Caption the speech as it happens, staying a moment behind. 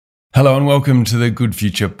Hello and welcome to the Good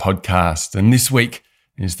Future podcast. And this week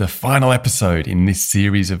is the final episode in this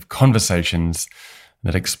series of conversations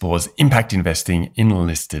that explores impact investing in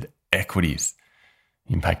listed equities.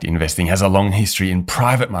 Impact investing has a long history in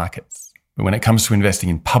private markets, but when it comes to investing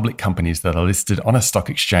in public companies that are listed on a stock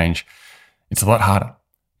exchange, it's a lot harder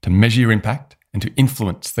to measure your impact and to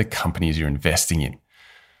influence the companies you're investing in.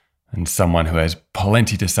 And someone who has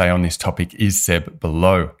plenty to say on this topic is Seb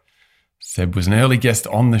Below. Seb was an early guest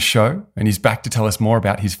on the show and he's back to tell us more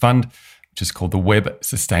about his fund, which is called the Web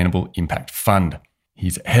Sustainable Impact Fund.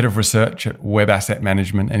 He's head of research at Web Asset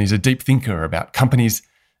Management and he's a deep thinker about companies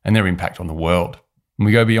and their impact on the world. And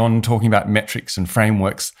we go beyond talking about metrics and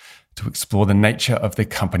frameworks to explore the nature of the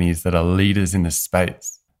companies that are leaders in the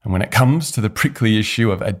space. And when it comes to the prickly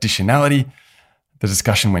issue of additionality, the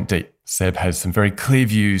discussion went deep. Seb has some very clear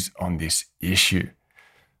views on this issue,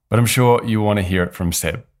 but I'm sure you want to hear it from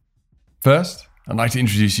Seb. First, I'd like to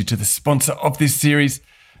introduce you to the sponsor of this series,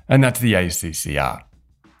 and that's the ACCR,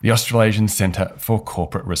 the Australasian Centre for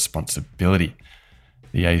Corporate Responsibility.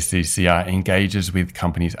 The ACCR engages with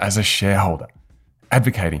companies as a shareholder,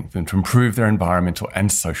 advocating for them to improve their environmental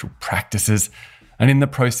and social practices, and in the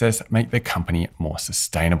process, make their company more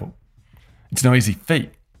sustainable. It's no easy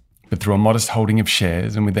feat, but through a modest holding of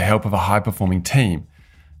shares and with the help of a high-performing team,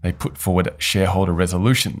 they put forward shareholder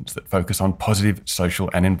resolutions that focus on positive social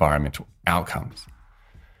and environmental outcomes.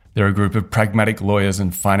 They're a group of pragmatic lawyers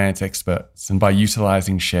and finance experts, and by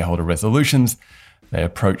utilising shareholder resolutions, they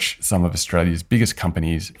approach some of Australia's biggest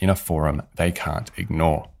companies in a forum they can't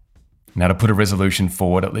ignore. Now, to put a resolution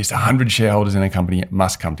forward, at least 100 shareholders in a company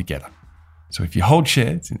must come together. So if you hold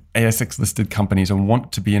shares in ASX-listed companies and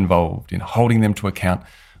want to be involved in holding them to account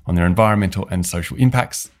on their environmental and social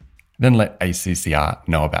impacts, then let ACCR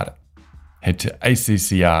know about it. Head to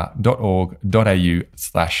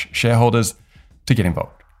accr.org.au/shareholders to get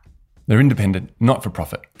involved. They're independent,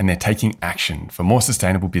 not-for-profit, and they're taking action for more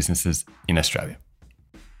sustainable businesses in Australia.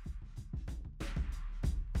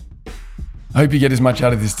 I hope you get as much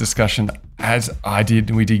out of this discussion as I did.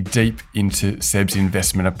 We dig deep into Seb's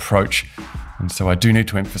investment approach. And so I do need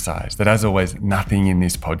to emphasize that, as always, nothing in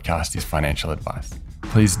this podcast is financial advice.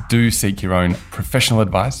 Please do seek your own professional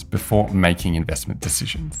advice before making investment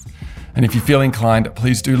decisions. And if you feel inclined,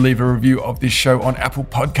 please do leave a review of this show on Apple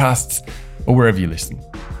Podcasts or wherever you listen.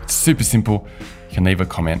 It's super simple. You can leave a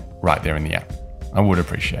comment right there in the app. I would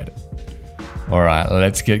appreciate it. All right,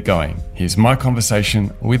 let's get going. Here's my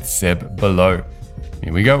conversation with Seb Below.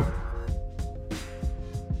 Here we go.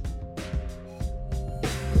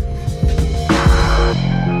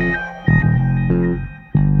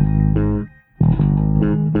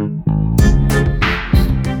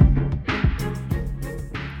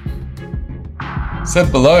 Seb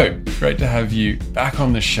Below, great to have you back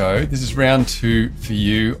on the show. This is round 2 for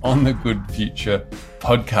you on the Good Future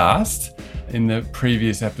podcast. In the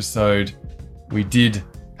previous episode, we did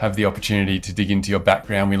have the opportunity to dig into your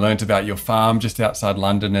background. We learned about your farm just outside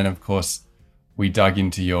London. And of course, we dug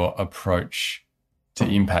into your approach to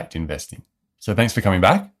impact investing. So thanks for coming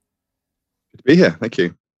back. Good to be here. Thank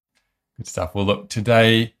you. Good stuff. Well, look,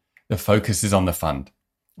 today the focus is on the fund.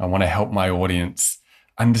 I want to help my audience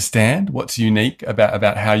understand what's unique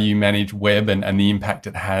about how you manage Web and the impact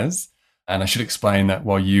it has. And I should explain that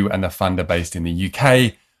while you and the fund are based in the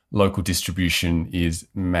UK, local distribution is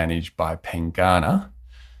managed by Pengana.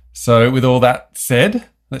 So with all that said,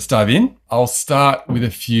 let's dive in. I'll start with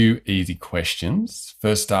a few easy questions.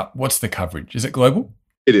 First up, what's the coverage? Is it global?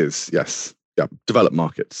 It is, yes. Yeah, developed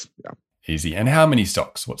markets. Yeah. Easy. And how many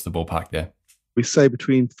stocks? What's the ballpark there? We say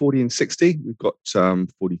between 40 and 60. We've got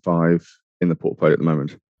 45 in the portfolio at the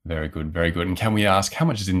moment. Very good, very good. And can we ask how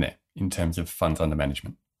much is in there in terms of funds under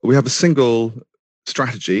management? We have a single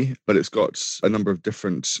strategy, but it's got a number of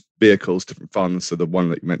different vehicles, different funds. So the one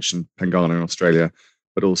that you mentioned, Pengana in Australia,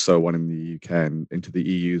 but also one in the UK and into the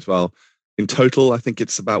EU as well. In total, I think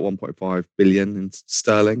it's about 1.5 billion in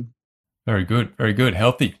sterling. Very good, very good.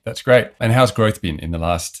 Healthy. That's great. And how's growth been in the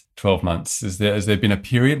last 12 months? Has there been a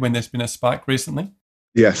period when there's been a spike recently?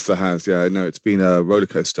 Yes, there has. Yeah, no, it's been a roller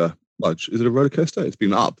coaster. Well, is it a roller coaster? It's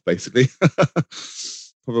been up, basically.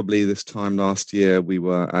 Probably this time last year, we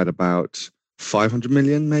were at about 500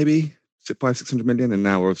 million, maybe 600 million. And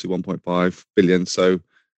now we're obviously 1.5 billion. So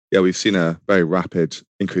yeah, we've seen a very rapid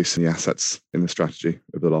increase in the assets in the strategy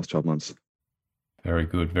over the last 12 months. Very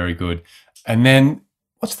good, very good. And then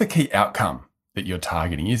what's the key outcome that you're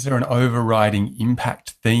targeting? Is there an overriding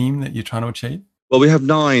impact theme that you're trying to achieve? Well, we have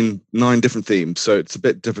nine different themes, so it's a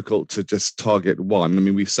bit difficult to just target one. I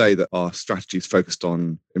mean, we say that our strategy is focused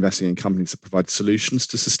on investing in companies that provide solutions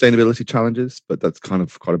to sustainability challenges, but that's kind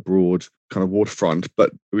of quite a broad kind of waterfront.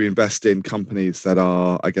 But we invest in companies that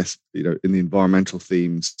are, I guess, in the environmental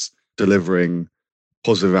themes, delivering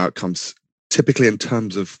positive outcomes, typically in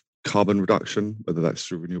terms of carbon reduction, whether that's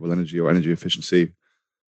through renewable energy or energy efficiency,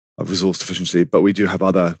 of resource efficiency, but we do have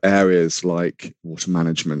other areas like water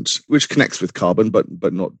management, which connects with carbon,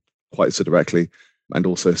 but not quite so directly, and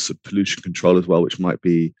also pollution control as well, which might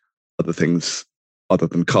be other things other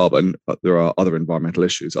than carbon, but there are other environmental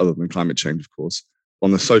issues other than climate change, of course.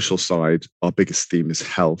 On the social side, our biggest theme is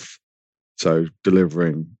health, so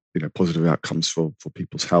delivering positive outcomes for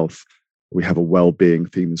people's health. We have a well-being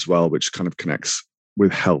theme as well, which kind of connects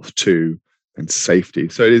with health too, and safety.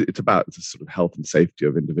 So it's about the sort of health and safety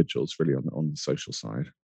of individuals really on the social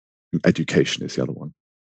side. And education is the other one.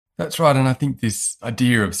 That's right. And I think this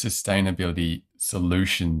idea of sustainability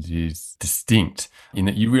solutions is distinct in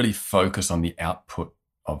that you really focus on the output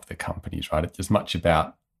of the companies, right? It's as much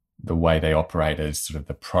about the way they operate as sort of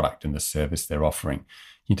the product and the service they're offering. Can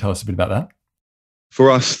you tell us a bit about that?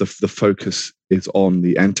 For us, the focus is on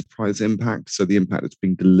the enterprise impact. So the impact that's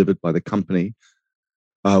being delivered by the company.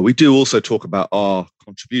 We do also talk about our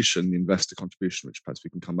contribution, the investor contribution, which perhaps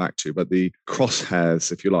we can come back to, but the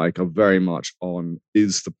crosshairs, if you like, are very much on,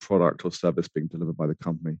 is the product or service being delivered by the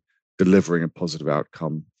company delivering a positive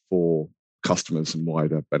outcome for customers and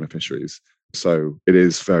wider beneficiaries? So it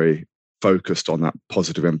is very focused on that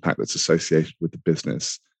positive impact that's associated with the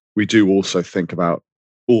business. We do also think about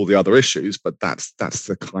all the other issues, but that's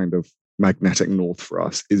the kind of magnetic north for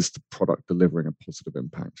us, is the product delivering a positive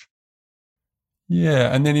impact.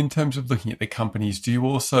 Yeah. And then in terms of looking at the companies, do you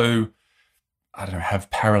also, have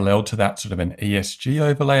parallel to that sort of an ESG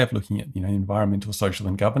overlay of looking at, environmental, social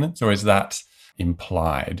and governance, or is that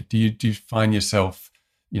implied? Do you find yourself,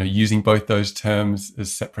 using both those terms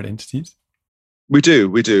as separate entities? We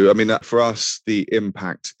do. I mean, for us, the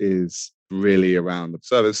impact is really around the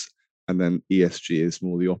service, and then ESG is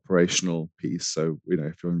more the operational piece. So,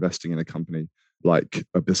 if you're investing in a company like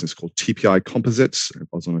a business called TPI Composites, I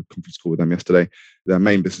was on a conference call with them yesterday. Their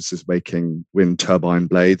main business is making wind turbine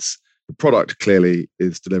blades. The product clearly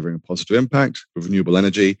is delivering a positive impact with renewable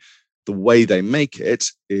energy. The way they make it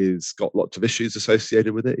is got lots of issues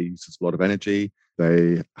associated with it. It uses a lot of energy.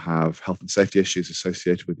 They have health and safety issues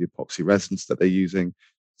associated with the epoxy resins that they're using.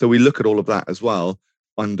 So we look at all of that as well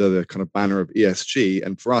under the kind of banner of ESG.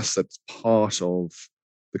 And for us, that's part of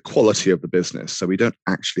the quality of the business. So we don't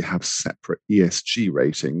actually have separate ESG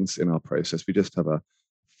ratings in our process. We just have a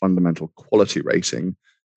fundamental quality rating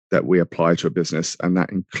that we apply to a business, and that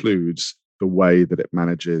includes the way that it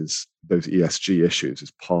manages those ESG issues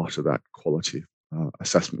as part of that quality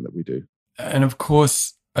assessment that we do. And of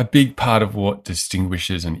course, a big part of what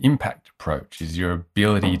distinguishes an impact approach is your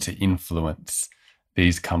ability to influence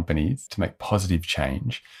these companies to make positive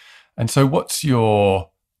change. And so what's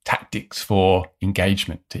your tactics for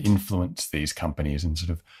engagement to influence these companies and sort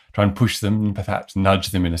of try and push them and perhaps nudge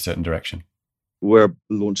them in a certain direction? We're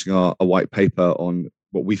launching a white paper on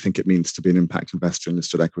what we think it means to be an impact investor in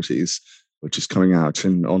listed equities, which is coming out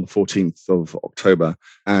on the 14th of October.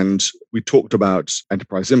 And we talked about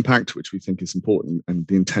enterprise impact, which we think is important, and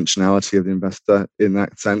the intentionality of the investor in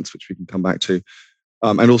that sense, which we can come back to,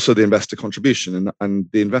 and also the investor contribution. And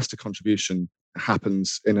the investor contribution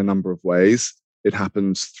happens in a number of ways. It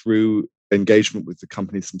happens through engagement with the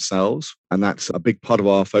companies themselves, and that's a big part of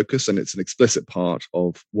our focus. And it's an explicit part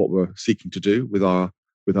of what we're seeking to do with our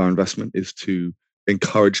investment, is to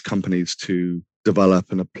encourage companies to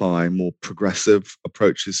develop and apply more progressive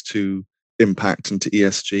approaches to impact and to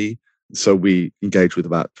ESG. So we engage with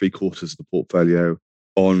about 3/4 of the portfolio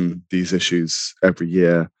on these issues every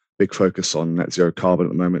year. Big focus on net zero carbon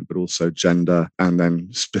at the moment, but also gender, and then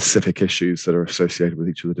specific issues that are associated with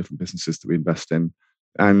each of the different businesses that we invest in.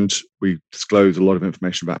 And we disclose a lot of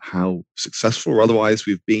information about how successful or otherwise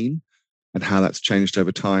we've been and how that's changed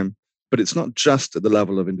over time. But it's not just at the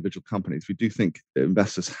level of individual companies. We do think that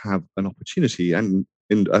investors have an opportunity and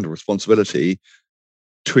a responsibility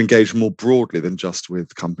to engage more broadly than just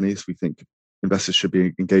with companies. We think investors should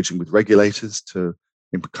be engaging with regulators to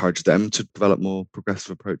encourage them to develop more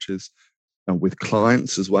progressive approaches, and with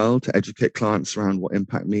clients as well, to educate clients around what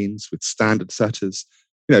impact means, with standard setters,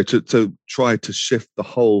 to try to shift the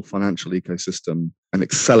whole financial ecosystem and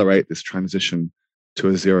accelerate this transition to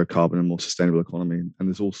a zero carbon and more sustainable economy. And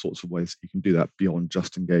there's all sorts of ways that you can do that beyond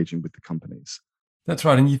just engaging with the companies. That's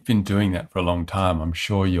right. And you've been doing that for a long time. I'm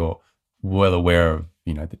sure you're well aware of,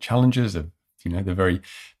 the challenges of, the very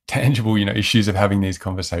tangible, issues of having these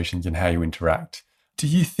conversations and how you interact Do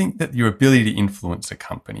you think that your ability to influence a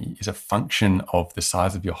company is a function of the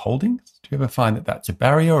size of your holdings? Do you ever find that that's a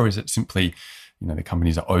barrier, or is it simply, the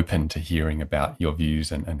companies are open to hearing about your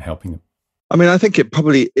views and helping them? I mean, I think it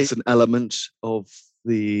probably is an element of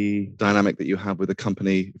the dynamic that you have with a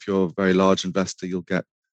company. If you're a very large investor, you'll get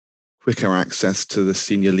quicker access to the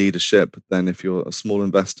senior leadership than if you're a small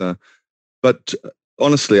investor. But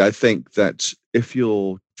honestly, I think that if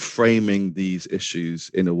you're framing these issues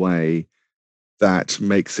in a way that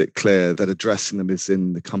makes it clear that addressing them is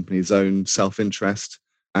in the company's own self-interest,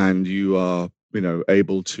 and you are,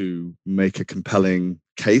 able to make a compelling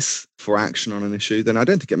case for action on an issue, then I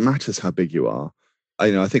don't think it matters how big you are.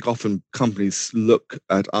 I think often companies look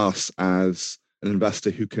at us as an investor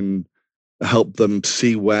who can help them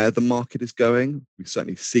see where the market is going. We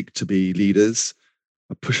certainly seek to be leaders,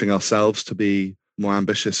 pushing ourselves to be more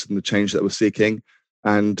ambitious in the change that we're seeking.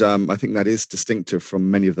 And I think that is distinctive from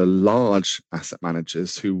many of the large asset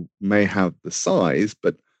managers who may have the size,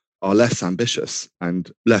 but are less ambitious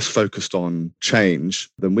and less focused on change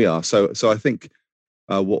than we are. So I think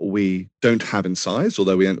what we don't have in size,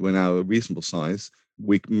 although we're now a reasonable size,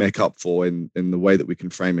 we make up for in the way that we can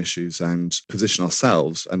frame issues and position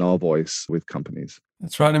ourselves and our voice with companies.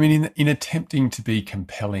 That's right. I mean, in attempting to be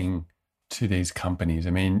compelling to these companies, I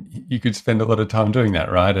mean, you could spend a lot of time doing that,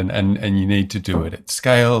 right? And you need to do it at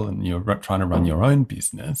scale, and you're trying to run your own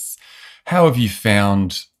business. How have you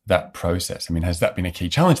found that process? I mean, has that been a key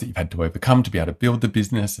challenge that you've had to overcome to be able to build the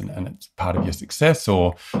business and it's part of your success?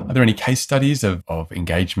 Or are there any case studies of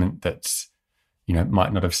engagement that's,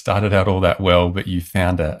 might not have started out all that well, but you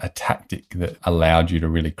found a tactic that allowed you to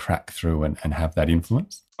really crack through and have that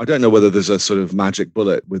influence? I don't know whether there's a sort of magic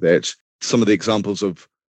bullet with it. Some of the examples of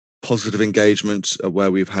positive engagement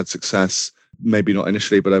where we've had success, maybe not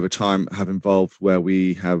initially, but over time, have involved where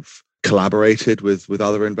we have collaborated with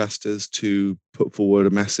other investors to put forward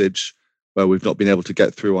a message where we've not been able to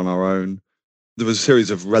get through on our own. There was a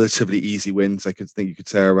series of relatively easy wins, I think you could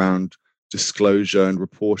say, around disclosure and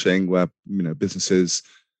reporting, where businesses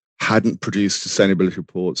hadn't produced sustainability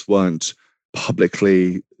reports, weren't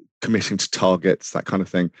publicly committing to targets, that kind of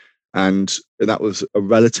thing. And that was a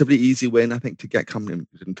relatively easy win, I think, to get companies.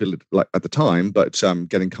 Didn't feel it like at the time, but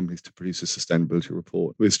getting companies to produce a sustainability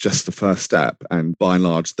report was just the first step. And by and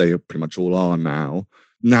large, they pretty much all are now.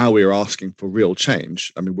 Now we are asking for real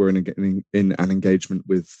change. I mean, we're in an engagement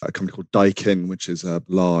with a company called Daikin, which is a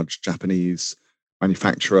large Japanese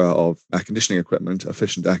manufacturer of air conditioning equipment,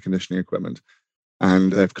 efficient air conditioning equipment.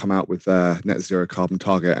 And they've come out with their net zero carbon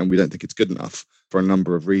target, and we don't think it's good enough for a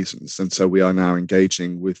number of reasons. And so we are now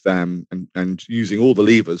engaging with them and using all the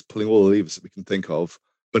levers, pulling all the levers that we can think of,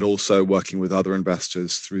 but also working with other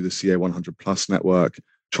investors through the CA100 Plus network,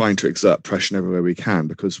 trying to exert pressure everywhere we can,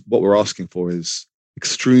 because what we're asking for is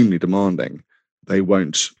extremely demanding. They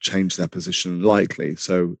won't change their position likely.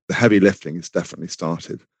 So the heavy lifting is definitely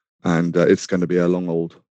started. And it's going to be a long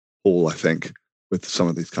old haul, I think, with some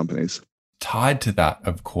of these companies. Tied to that,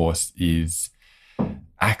 of course, is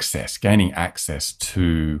gaining access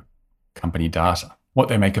to company data, what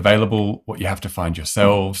they make available, what you have to find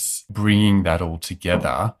yourselves, bringing that all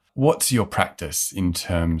together. What's your practice in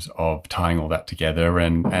terms of tying all that together,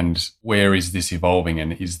 and where is this evolving?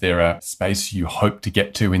 And is there a space you hope to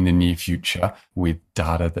get to in the near future with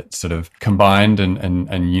data that's sort of combined and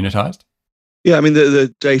unitized? Yeah, I mean,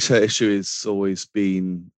 the data issue has always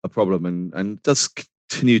been a problem and does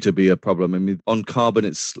continue to be a problem. I mean, on carbon,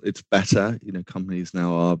 it's better. Companies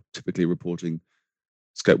now are typically reporting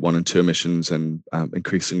scope 1 and 2 emissions and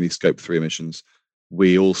increasingly scope 3 emissions.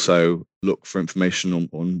 We also look for information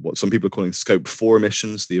on what some people are calling scope 4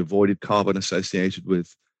 emissions, the avoided carbon associated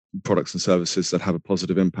with products and services that have a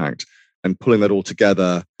positive impact. And pulling that all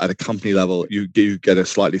together at a company level, you get a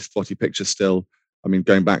slightly spotty picture still. I mean,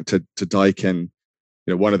 going back to Daikin,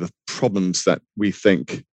 one of the problems that we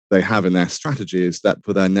think they have in their strategy is that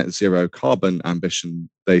for their net zero carbon ambition,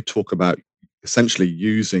 they talk about essentially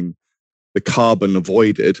using the carbon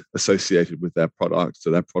avoided associated with their products.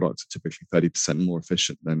 So their products are typically 30% more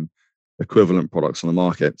efficient than equivalent products on the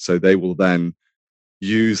market. So they will then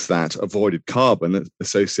use that avoided carbon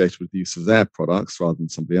associated with the use of their products rather than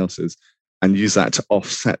somebody else's, and use that to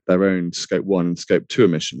offset their own scope 1 and scope 2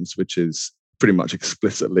 emissions, which is pretty much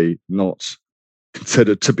explicitly not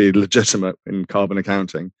considered to be legitimate in carbon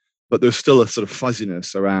accounting. But there's still a sort of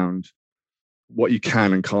fuzziness around what you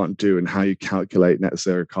can and can't do and how you calculate net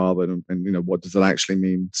zero carbon and what does that actually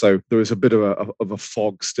mean. So there is a bit of a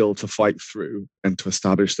fog still to fight through and to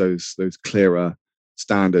establish those clearer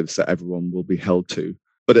standards that everyone will be held to.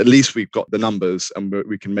 But at least we've got the numbers and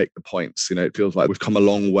we can make the points. It feels like we've come a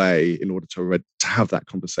long way in order to have that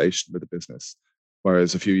conversation with the business.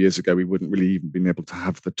 Whereas a few years ago, we wouldn't really even been able to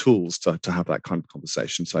have the tools to have that kind of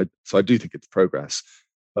conversation. So I do think it's progress,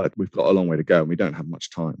 but we've got a long way to go and we don't have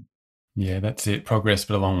much time. Yeah, that's it. Progress,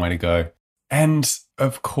 but a long way to go. And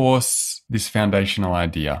of course, this foundational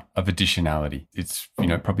idea of additionality, it's,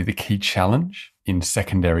 probably the key challenge in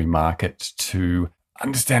secondary markets to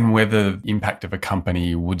understand whether the impact of a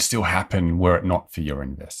company would still happen were it not for your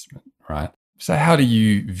investment, right? So how do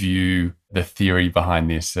you view the theory behind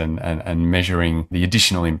this and measuring the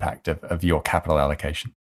additional impact of your capital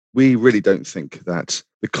allocation? We really don't think that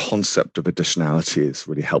the concept of additionality is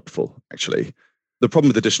really helpful, actually. The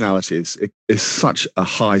problem with additionality is it is such a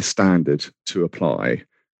high standard to apply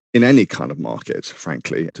in any kind of market,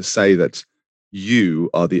 frankly. To say that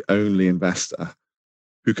you are the only investor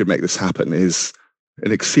who could make this happen is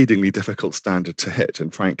an exceedingly difficult standard to hit.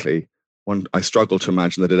 And frankly, I struggle to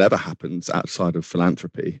imagine that it ever happens outside of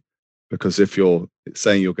philanthropy. Because if you're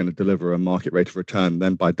saying you're going to deliver a market rate of return,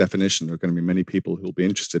 then by definition, there are going to be many people who will be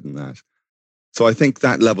interested in that. So I think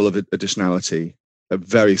that level of additionality, a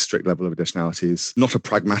very strict level of additionality, is not a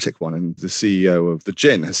pragmatic one. And the CEO of the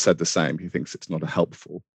Gin has said the same. He thinks it's not a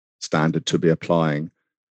helpful standard to be applying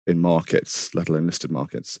in markets, let alone listed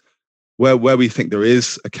markets. Where we think there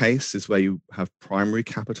is a case is where you have primary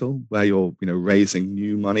capital, where you're raising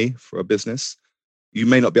new money for a business. You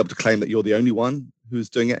may not be able to claim that you're the only one who's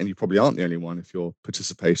doing it, and you probably aren't the only one if you're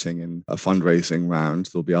participating in a fundraising round.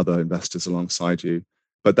 There'll be other investors alongside you.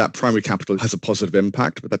 But that primary capital has a positive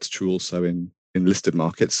impact, but that's true also in listed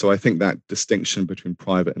markets. So I think that distinction between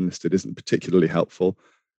private and listed isn't particularly helpful.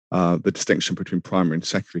 The distinction between primary and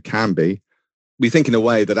secondary can be. We think in a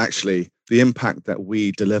way that actually the impact that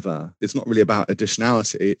we deliver is not really about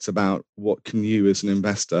additionality. It's about what can you as an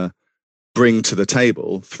investor bring to the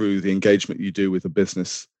table through the engagement you do with the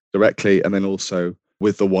business directly, and then also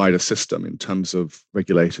with the wider system in terms of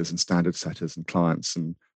regulators and standard setters and clients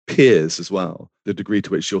and peers as well. The degree to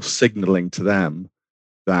which you're signaling to them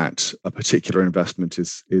that a particular investment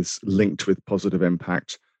is linked with positive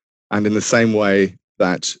impact. And in the same way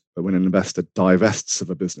that when an investor divests of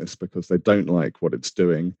a business because they don't like what it's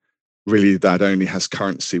doing, really that only has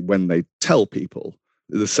currency when they tell people.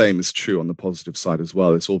 The same is true on the positive side as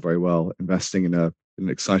well. It's all very well investing in an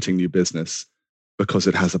exciting new business because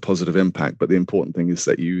it has a positive impact. But the important thing is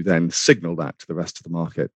that you then signal that to the rest of the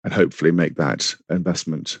market and hopefully make that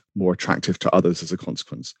investment more attractive to others as a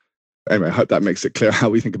consequence. Anyway, I hope that makes it clear how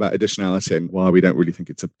we think about additionality and why we don't really think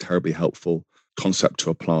it's a terribly helpful concept to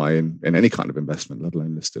apply in any kind of investment, let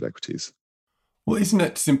alone listed equities. Well, isn't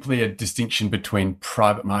it simply a distinction between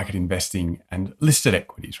private market investing and listed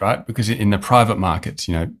equities, right? Because in the private markets,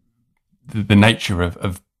 the nature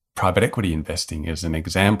of private equity investing, as an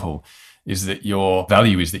example, is that your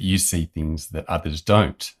value is that you see things that others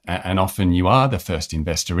don't. And often you are the first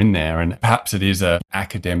investor in there. And perhaps it is an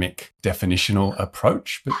academic definitional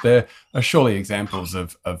approach, but there are surely examples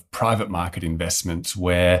of private market investments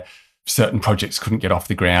where certain projects couldn't get off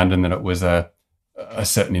the ground and that it was a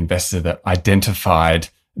certain investor that identified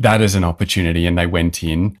that as an opportunity and they went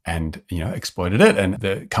in and exploited it, and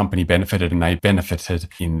the company benefited and they benefited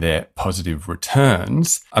in their positive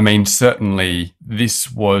returns. I mean, certainly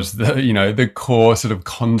this was the core sort of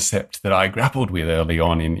concept that I grappled with early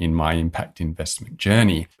on in my impact investment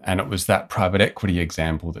journey. And it was that private equity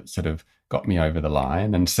example that sort of got me over the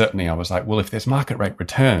line. And certainly I was like, well, if there's market rate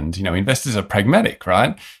returns, investors are pragmatic,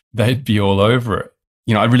 right? They'd be all over it.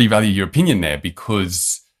 I really value your opinion there,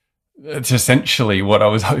 because it's essentially what I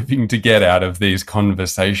was hoping to get out of these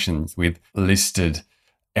conversations with listed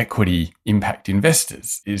equity impact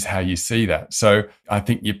investors, is how you see that. So I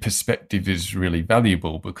think your perspective is really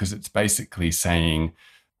valuable, because it's basically saying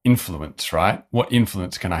influence, right? What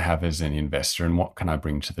influence can I have as an investor and what can I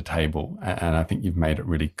bring to the table? And I think you've made it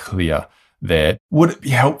really clear there. Would it be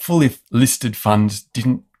helpful if listed funds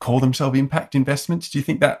didn't call themselves impact investments? Do you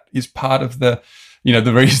think that is part of the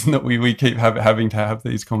reason that we keep having to have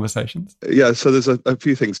these conversations? Yeah, so there's a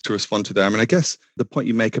few things to respond to there. I mean, I guess the point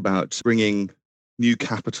you make about bringing new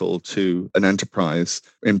capital to an enterprise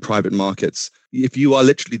in private markets, if you are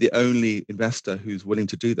literally the only investor who's willing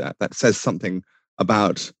to do that, that says something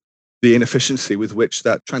about the inefficiency with which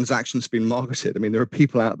that transaction's been marketed. I mean, there are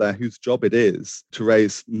people out there whose job it is to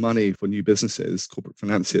raise money for new businesses, corporate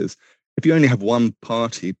financiers. If you only have one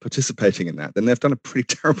party participating in that, then they've done a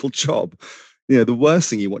pretty terrible job. The worst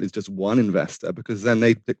thing you want is just one investor, because then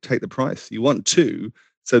they dictate the price. You want two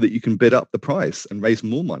so that you can bid up the price and raise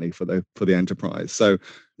more money for the enterprise. So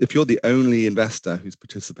if you're the only investor who's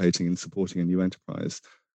participating in supporting a new enterprise,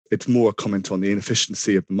 it's more a comment on the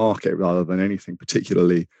inefficiency of the market rather than anything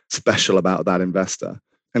particularly special about that investor.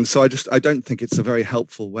 And so I don't think it's a very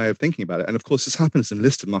helpful way of thinking about it. And of course, this happens in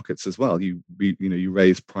listed markets as well. You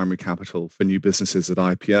raise primary capital for new businesses at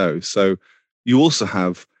IPO. So you also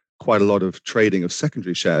have quite a lot of trading of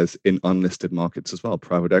secondary shares in unlisted markets as well.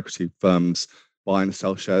 Private equity firms buy and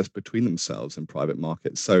sell shares between themselves in private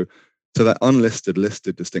markets. So that unlisted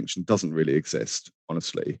listed distinction doesn't really exist,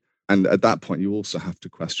 honestly. And at that point, you also have to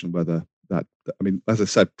question whether as I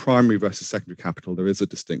said, primary versus secondary capital, there is a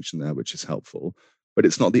distinction there, which is helpful. But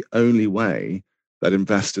it's not the only way that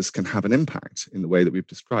investors can have an impact in the way that we've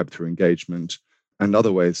described through engagement and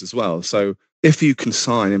other ways as well. So if you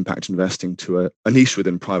consign impact investing to a niche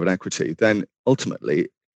within private equity, then ultimately,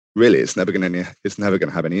 really, it's never going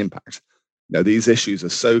to have any impact. These issues are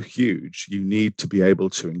so huge, you need to be able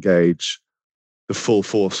to engage the full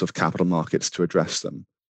force of capital markets to address them.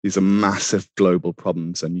 These are massive global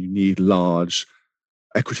problems, and you need large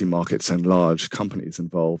equity markets and large companies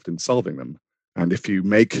involved in solving them. And if you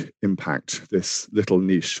make impact this little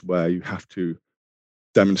niche where you have to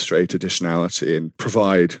demonstrate additionality and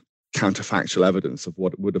provide counterfactual evidence of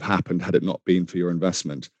what would have happened had it not been for your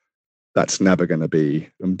investment, that's never going to be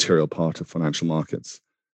a material part of financial markets.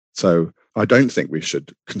 So I don't think we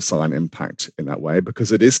should consign impact in that way,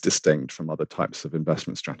 because it is distinct from other types of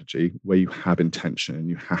investment strategy where you have intention and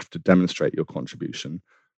you have to demonstrate your contribution.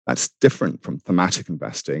 That's different from thematic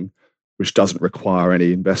investing, which doesn't require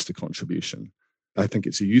any investor contribution. I think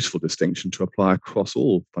it's a useful distinction to apply across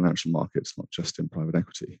all financial markets, not just in private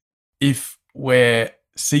equity. If we're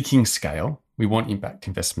seeking scale, we want impact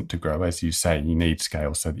investment to grow. As you say, you need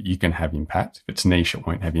scale so that you can have impact. If it's niche, it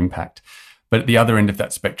won't have impact. But at the other end of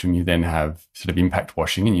that spectrum, you then have sort of impact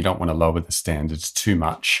washing, and you don't want to lower the standards too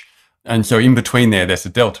much. And so in between there's a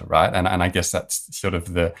delta, right? And I guess that's sort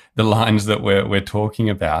of the lines that we're talking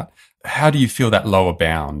about. How do you feel that lower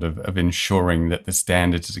bound of ensuring that the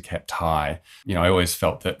standards are kept high? I always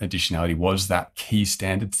felt that additionality was that key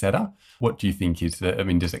standard setter. What do you think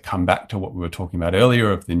does it come back to what we were talking about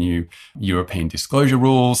earlier of the new European disclosure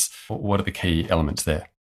rules? What are the key elements there?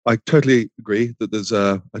 I totally agree that there's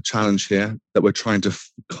a challenge here, that we're trying to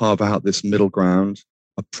carve out this middle ground,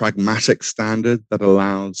 a pragmatic standard that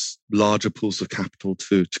allows larger pools of capital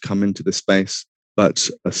to come into this space, but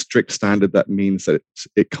a strict standard that means that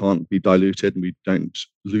it can't be diluted and we don't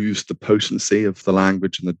lose the potency of the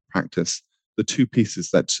language and the practice. The two pieces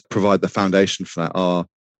that provide the foundation for that are,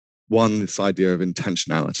 one, this idea of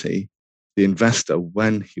intentionality. The investor,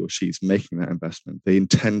 when he or she is making that investment, they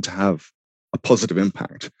intend to have a positive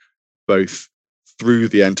impact, both through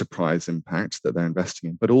the enterprise impact that they're investing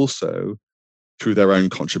in, but also through their own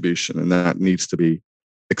contribution. And that needs to be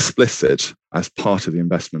explicit as part of the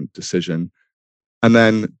investment decision. And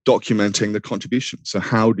then documenting the contribution. So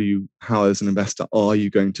how as an investor, are you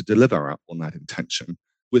going to deliver on that intention?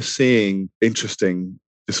 We're seeing interesting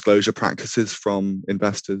disclosure practices from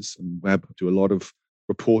investors, and Webb do a lot of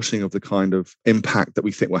reporting of the kind of impact that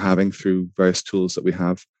we think we're having through various tools that we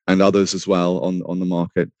have, and others as well on the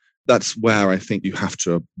market. That's where I think you have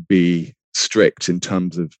to be strict in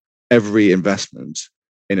terms of every investment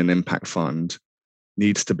in an impact fund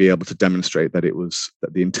needs to be able to demonstrate that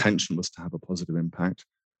the intention was to have a positive impact.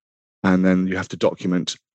 And then you have to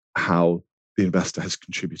document how the investor has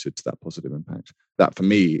contributed to that positive impact. That, for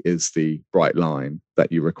me, is the bright line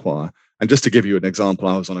that you require. And just to give you an example,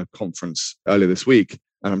 I was on a conference earlier this week,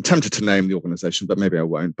 and I'm tempted to name the organization, but maybe I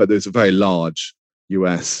won't. But there's a very large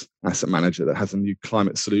US asset manager that has a new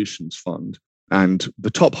climate solutions fund. And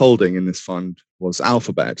the top holding in this fund was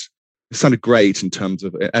Alphabet. It sounded great in terms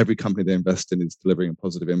of every company they invest in is delivering a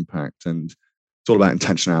positive impact, and it's all about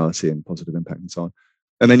intentionality and positive impact and so on.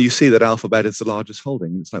 And then you see that Alphabet is the largest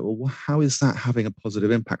holding. It's like, well, how is that having a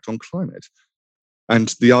positive impact on climate?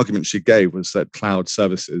 And the argument she gave was that cloud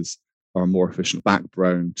services are a more efficient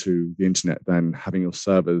backbone to the internet than having your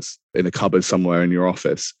servers in a cupboard somewhere in your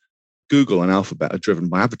office. Google and Alphabet are driven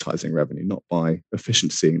by advertising revenue, not by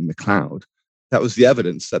efficiency in the cloud. That was the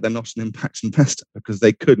evidence that they're not an impact investor, because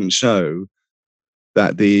they couldn't show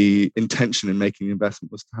that the intention in making the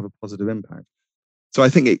investment was to have a positive impact. So I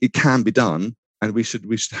think it can be done, and we should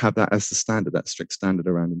have that as the standard, that strict standard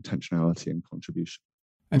around intentionality and contribution.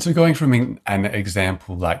 And so going from an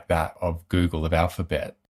example like that of Google, of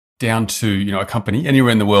Alphabet, down to a company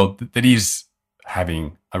anywhere in the world that is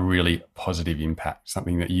having a really positive impact,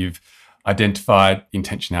 something that you've identified,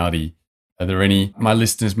 intentionality. Are there any my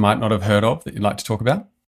listeners might not have heard of that you'd like to talk about?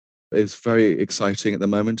 It's very exciting at the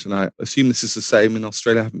moment, and I assume this is the same in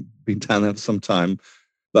Australia. I haven't been down there for some time,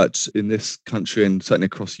 but in this country and certainly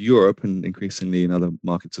across Europe and increasingly in other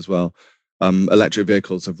markets as well, electric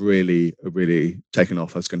vehicles have really taken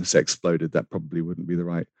off. I was going to say exploded. That probably wouldn't be the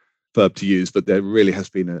right verb to use, but there really has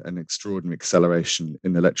been an extraordinary acceleration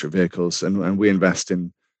in electric vehicles. And we invest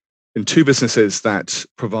in two businesses that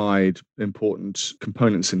provide important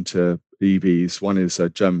components into EVs. One is a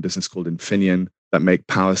German business called Infineon that make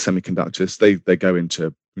power semiconductors. They go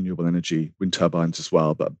into renewable energy, wind turbines as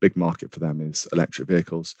well, but a big market for them is electric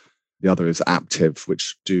vehicles. The other is Aptiv,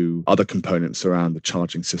 which do other components around the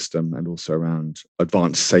charging system and also around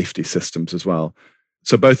advanced safety systems as well.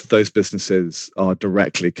 So both of those businesses are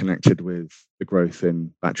directly connected with the growth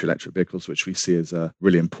in battery electric vehicles, which we see as a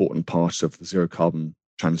really important part of the zero carbon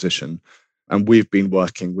transition. And we've been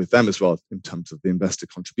working with them as well in terms of the investor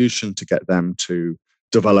contribution to get them to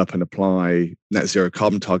develop and apply net zero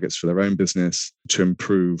carbon targets for their own business, to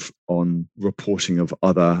improve on reporting of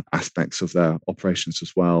other aspects of their operations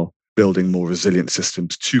as well, building more resilient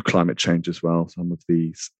systems to climate change as well. Some of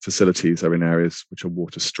these facilities are in areas which are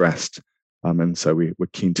water stressed. And so we're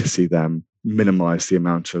keen to see them minimize the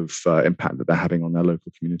amount of impact that they're having on their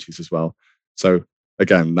local communities as well. So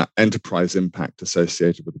again, that enterprise impact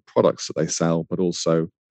associated with the products that they sell, but also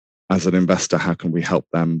as an investor, how can we help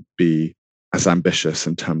them be as ambitious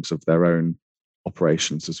in terms of their own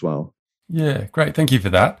operations as well? Yeah, great. Thank you for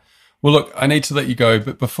that. Well, look, I need to let you go,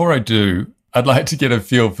 but before I do, I'd like to get a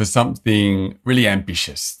feel for something really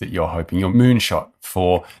ambitious that you're hoping, your moonshot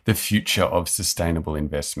for the future of sustainable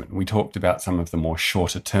investment. We talked about some of the more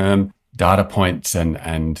shorter term data points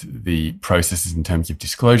and the processes in terms of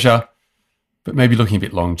disclosure, but maybe looking a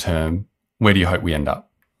bit long term, where do you hope we end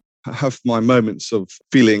up? I have my moments of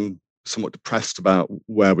feeling somewhat depressed about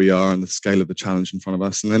where we are and the scale of the challenge in front of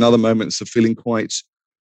us, and then other moments of feeling quite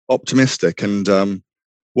optimistic. And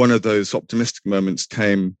one of those optimistic moments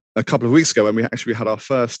came a couple of weeks ago when we actually had our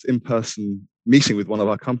first in-person meeting with one of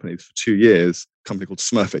our companies for 2 years, a company called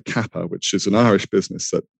Smurfit Kappa, which is an Irish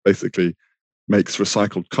business that basically makes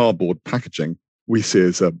recycled cardboard packaging. We see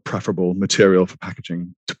as a preferable material for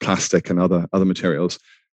packaging to plastic and other materials.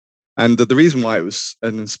 And the reason why it was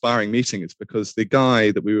an inspiring meeting is because the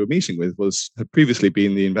guy that we were meeting with had previously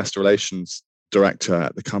been the investor relations director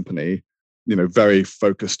at the company, very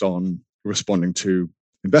focused on responding to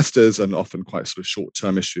investors and often quite sort of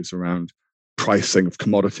short-term issues around pricing of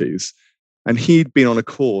commodities. And he'd been on a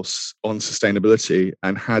course on sustainability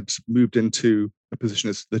and had moved into a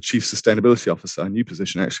position as the chief sustainability officer, a new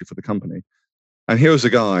position actually for the company. And here was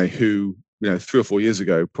a guy who, 3 or 4 years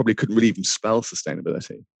ago, probably couldn't really even spell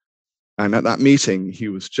sustainability. And at that meeting, he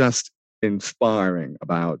was just inspiring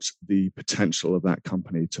about the potential of that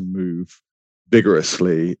company to move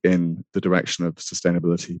vigorously in the direction of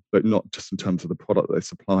sustainability, but not just in terms of the product they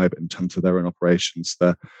supply, but in terms of their own operations,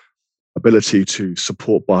 their ability to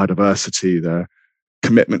support biodiversity, their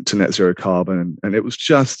commitment to net zero carbon. And it was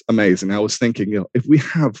just amazing. I was thinking, if we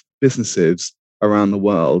have businesses around the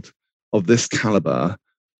world of this caliber,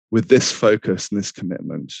 with this focus and this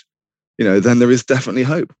commitment, then there is definitely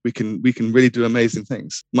hope. We can really do amazing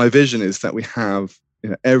things. My vision is that we have,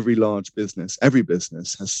 every large business, every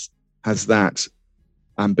business has that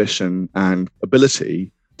ambition and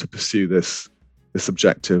ability to pursue this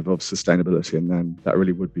objective of sustainability, and then that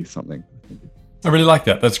really would be something. I really like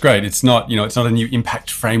that. That's great. It's not, it's not a new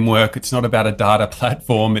impact framework. It's not about a data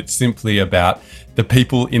platform. It's simply about the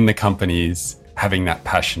people in the companies having that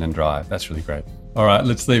passion and drive. That's really great. All right,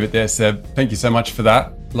 let's leave it there, Seb. Thank you so much for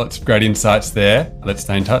that. Lots of great insights there. Let's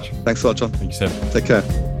stay in touch. Thanks a lot, John. Thank you, Seb. Take care.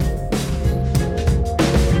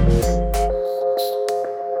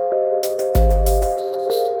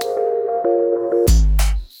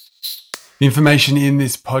 The information in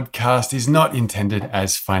this podcast is not intended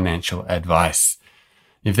as financial advice.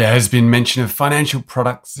 If there has been mention of financial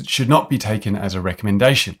products, it should not be taken as a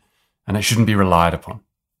recommendation, and it shouldn't be relied upon.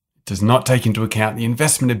 It does not take into account the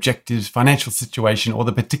investment objectives, financial situation, or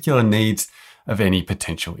the particular needs of any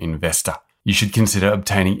potential investor. You should consider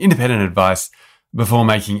obtaining independent advice before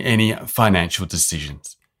making any financial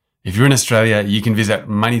decisions. If you're in Australia, you can visit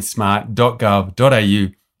moneysmart.gov.au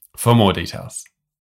for more details.